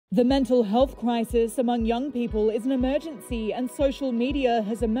The mental health crisis among young people is an emergency, and social media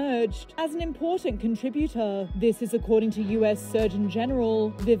has emerged as an important contributor. This is according to US Surgeon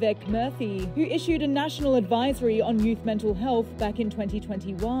General Vivek Murthy, who issued a national advisory on youth mental health back in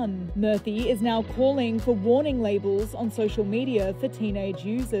 2021. Murthy is now calling for warning labels on social media for teenage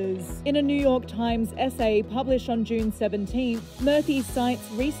users. In a New York Times essay published on June 17th, Murthy cites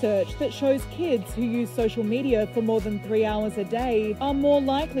research that shows kids who use social media for more than 3 hours a day are more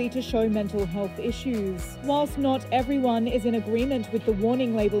likely to show mental health issues. Whilst not everyone is in agreement with the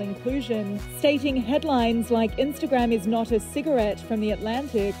warning label inclusion, stating headlines like "Instagram is not a cigarette" from The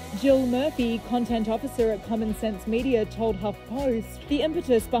Atlantic, Jill Murphy, content officer at Common Sense Media, told HuffPost, the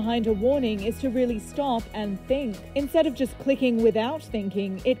impetus behind a warning is to really stop and think. Instead of just clicking without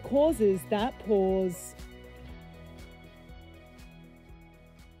thinking, it causes that pause.